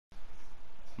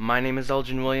My name is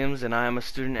Elgin Williams and I am a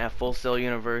student at Full Sail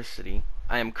University.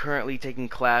 I am currently taking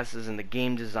classes in the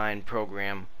game design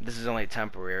program. This is only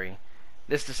temporary.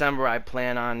 This December I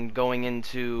plan on going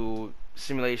into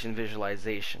simulation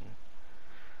visualization.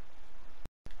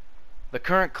 The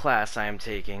current class I am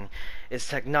taking is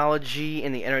Technology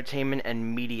in the Entertainment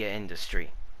and Media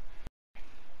Industry.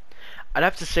 I'd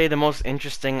have to say the most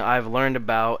interesting I've learned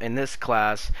about in this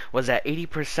class was that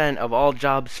 80% of all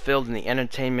jobs filled in the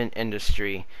entertainment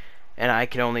industry, and I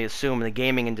can only assume in the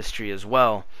gaming industry as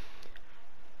well,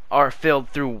 are filled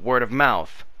through word of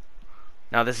mouth.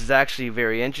 Now this is actually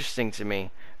very interesting to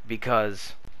me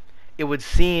because it would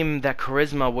seem that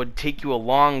charisma would take you a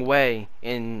long way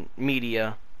in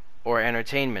media or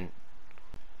entertainment.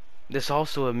 This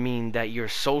also would mean that your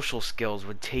social skills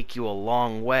would take you a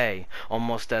long way,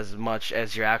 almost as much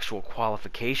as your actual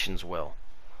qualifications will.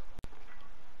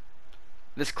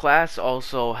 This class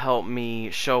also helped me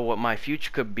show what my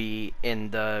future could be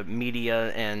in the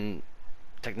media and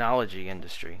technology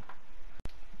industry.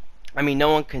 I mean,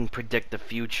 no one can predict the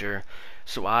future,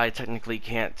 so I technically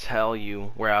can't tell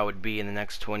you where I would be in the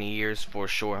next 20 years for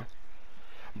sure.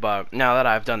 But now that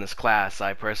I've done this class,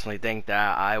 I personally think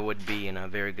that I would be in a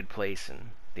very good place in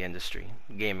the industry,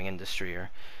 gaming industry, or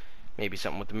maybe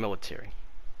something with the military.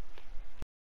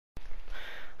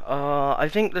 I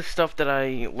think the stuff that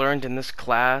I learned in this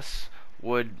class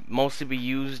would mostly be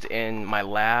used in my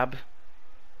lab,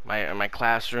 my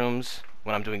classrooms,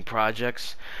 when I'm doing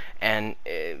projects, and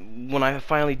when I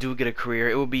finally do get a career,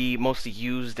 it will be mostly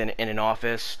used in an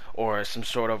office or some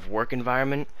sort of work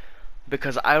environment.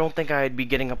 Because I don't think I'd be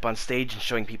getting up on stage and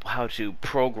showing people how to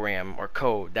program or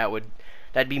code.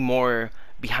 That'd be more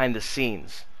behind the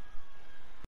scenes.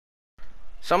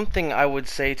 Something I would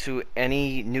say to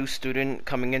any new student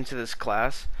coming into this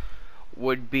class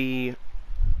would be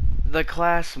the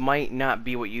class might not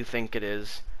be what you think it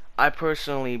is. I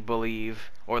personally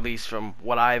believe, or at least from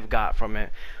what I've got from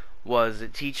it, was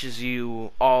it teaches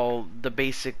you all the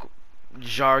basic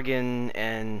jargon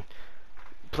and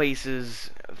places,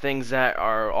 things that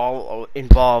are all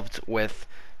involved with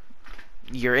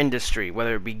your industry,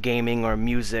 whether it be gaming or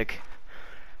music,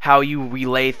 how you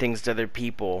relay things to other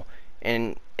people,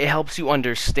 and it helps you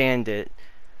understand it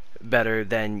better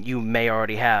than you may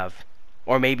already have.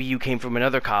 Or maybe you came from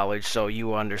another college, so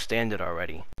you understand it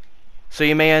already. So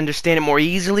you may understand it more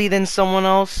easily than someone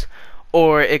else,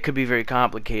 or it could be very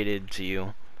complicated to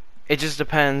you. It just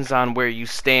depends on where you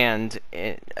stand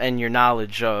and your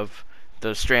knowledge of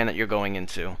the strand that you're going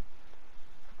into.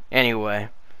 Anyway,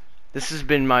 this has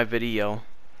been my video.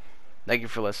 Thank you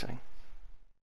for listening.